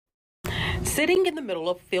Sitting in the middle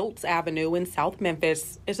of Fields Avenue in South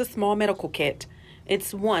Memphis is a small medical kit.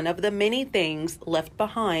 It's one of the many things left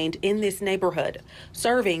behind in this neighborhood,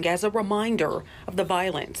 serving as a reminder of the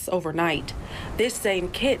violence overnight. This same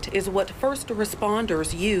kit is what first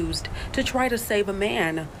responders used to try to save a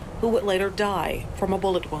man who would later die from a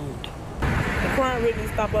bullet wound. The crime really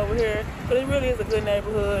stopped over here, but it really is a good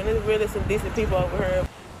neighborhood, and there's really some decent people over here.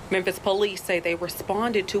 Memphis Police say they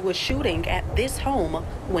responded to a shooting at this home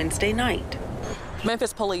Wednesday night.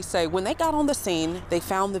 Memphis Police say when they got on the scene, they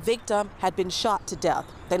found the victim had been shot to death.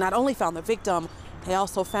 They not only found the victim, they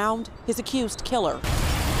also found his accused killer.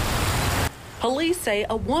 Police say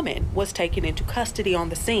a woman was taken into custody on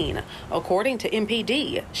the scene. According to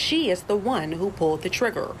MPD, she is the one who pulled the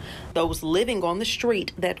trigger. Those living on the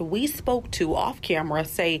street that we spoke to off camera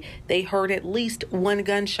say they heard at least one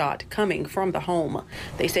gunshot coming from the home.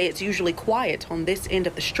 They say it's usually quiet on this end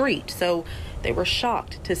of the street, so they were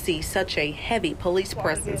shocked to see such a heavy police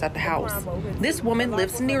presence at the house. This woman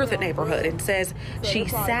lives near the neighborhood and says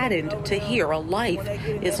she's saddened to hear a life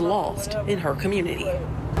is lost in her community.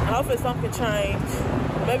 Hopefully something change.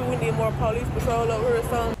 Maybe we need more police patrol over here or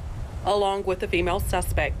something. Along with the female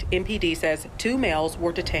suspect, MPD says 2 males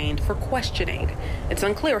were detained for questioning. It's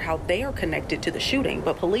unclear how they are connected to the shooting,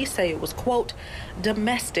 but police say it was, quote,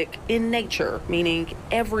 domestic in nature, meaning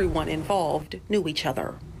everyone involved knew each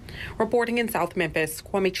other. Reporting in South Memphis,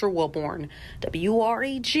 Kwamitra Wilborn,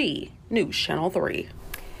 WREG News Channel 3.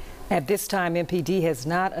 At this time, MPD has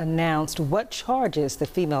not announced what charges the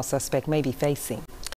female suspect may be facing.